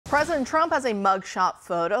President Trump has a mugshot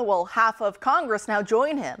photo, while half of Congress now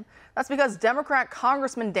join him. That's because Democrat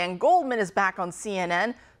Congressman Dan Goldman is back on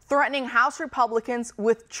CNN, threatening House Republicans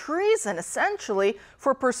with treason, essentially,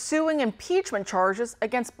 for pursuing impeachment charges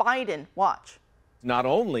against Biden. Watch. Not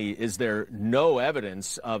only is there no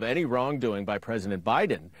evidence of any wrongdoing by President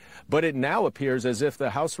Biden, but it now appears as if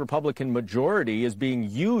the House Republican majority is being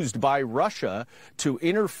used by Russia to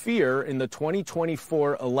interfere in the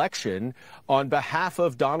 2024 election on behalf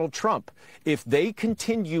of Donald Trump. If they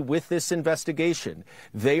continue with this investigation,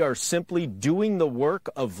 they are simply doing the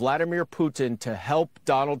work of Vladimir Putin to help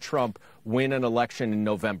Donald Trump win an election in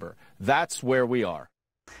November. That's where we are.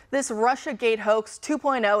 This Russiagate hoax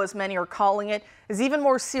 2.0, as many are calling it, is even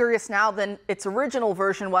more serious now than its original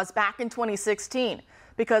version was back in 2016.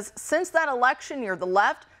 Because since that election year, the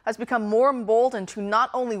left has become more emboldened to not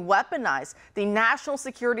only weaponize the national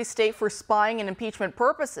security state for spying and impeachment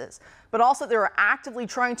purposes, but also they're actively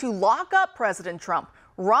trying to lock up President Trump,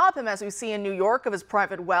 rob him, as we see in New York, of his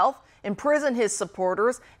private wealth, imprison his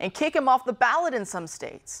supporters, and kick him off the ballot in some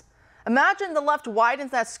states. Imagine the left widens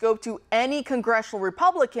that scope to any congressional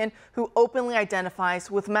Republican who openly identifies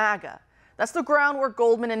with MAGA. That's the groundwork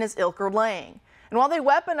Goldman and his ilk are laying. And while they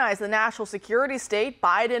weaponize the national security state,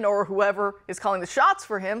 Biden or whoever is calling the shots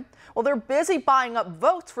for him, well, they're busy buying up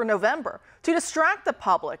votes for November to distract the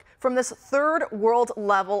public from this third world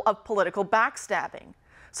level of political backstabbing.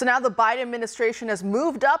 So now the Biden administration has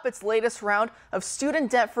moved up its latest round of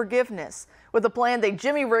student debt forgiveness, with a plan they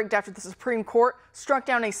jimmy-rigged after the Supreme Court struck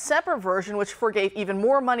down a separate version which forgave even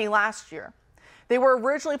more money last year. They were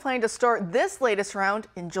originally planning to start this latest round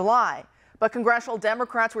in July, but congressional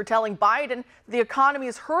Democrats were telling Biden the economy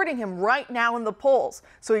is hurting him right now in the polls,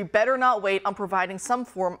 so he better not wait on providing some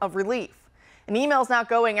form of relief. An email is now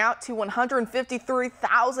going out to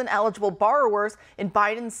 153,000 eligible borrowers in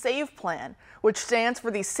Biden's SAVE plan, which stands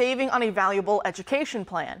for the Saving on a Valuable Education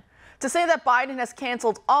Plan, to say that Biden has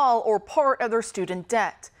canceled all or part of their student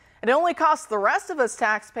debt. It only costs the rest of us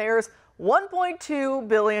taxpayers $1.2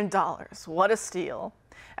 billion. What a steal.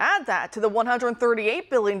 Add that to the $138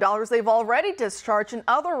 billion they've already discharged in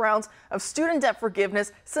other rounds of student debt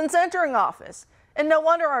forgiveness since entering office. And no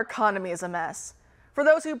wonder our economy is a mess. For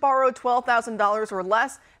those who borrowed $12,000 or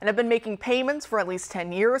less and have been making payments for at least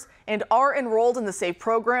 10 years and are enrolled in the SAVE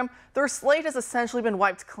program, their slate has essentially been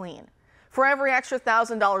wiped clean. For every extra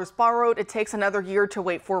 $1,000 borrowed, it takes another year to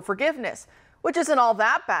wait for forgiveness, which isn't all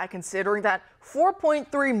that bad considering that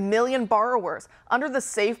 4.3 million borrowers under the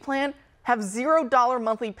SAVE plan have $0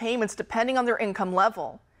 monthly payments depending on their income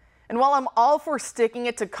level. And while I'm all for sticking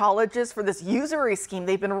it to colleges for this usury scheme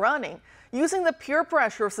they've been running, using the peer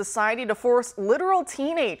pressure of society to force literal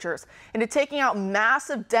teenagers into taking out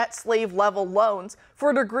massive debt slave level loans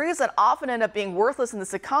for degrees that often end up being worthless in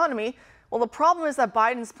this economy, well, the problem is that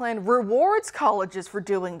Biden's plan rewards colleges for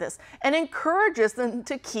doing this and encourages them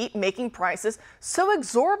to keep making prices so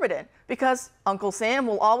exorbitant because Uncle Sam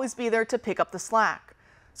will always be there to pick up the slack.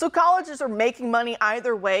 So colleges are making money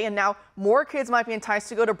either way, and now more kids might be enticed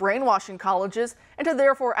to go to brainwashing colleges and to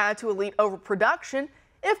therefore add to elite overproduction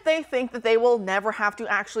if they think that they will never have to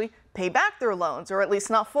actually pay back their loans, or at least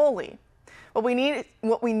not fully. What we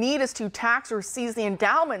need is to tax or seize the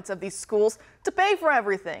endowments of these schools to pay for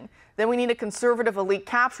everything. Then we need a conservative elite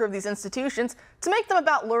capture of these institutions to make them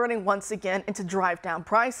about learning once again and to drive down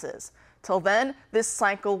prices. Till then, this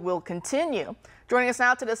cycle will continue. Joining us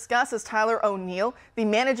now to discuss is Tyler O'Neill, the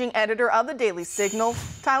managing editor of the Daily Signal.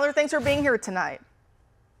 Tyler, thanks for being here tonight.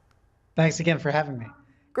 Thanks again for having me.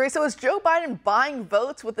 Great. So is Joe Biden buying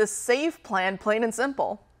votes with this SAVE plan, plain and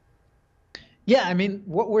simple? Yeah, I mean,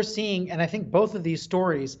 what we're seeing, and I think both of these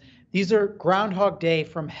stories, these are Groundhog Day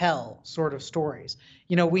from hell sort of stories.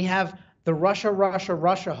 You know, we have the Russia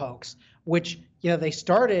hoax, which, you know, they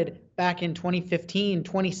started back in 2015,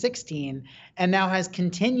 2016, and now has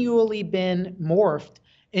continually been morphed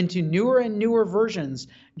into newer and newer versions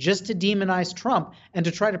just to demonize Trump and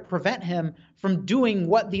to try to prevent him from doing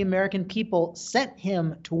what the American people sent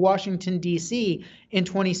him to Washington, D.C. in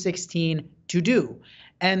 2016 to do.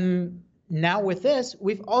 And now with this,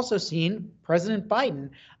 we've also seen President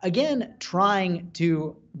Biden, again, trying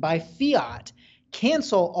to, by fiat,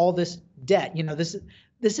 cancel all this debt. You know, this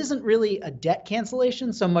isn't really a debt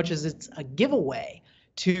cancellation so much as it's a giveaway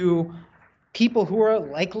to people who are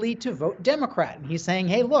likely to vote Democrat. And he's saying,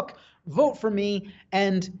 hey, look, vote for me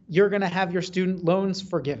and you're going to have your student loans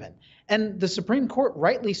forgiven. And the Supreme Court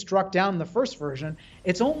rightly struck down the first version.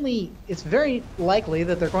 It's very likely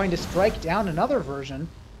that they're going to strike down another version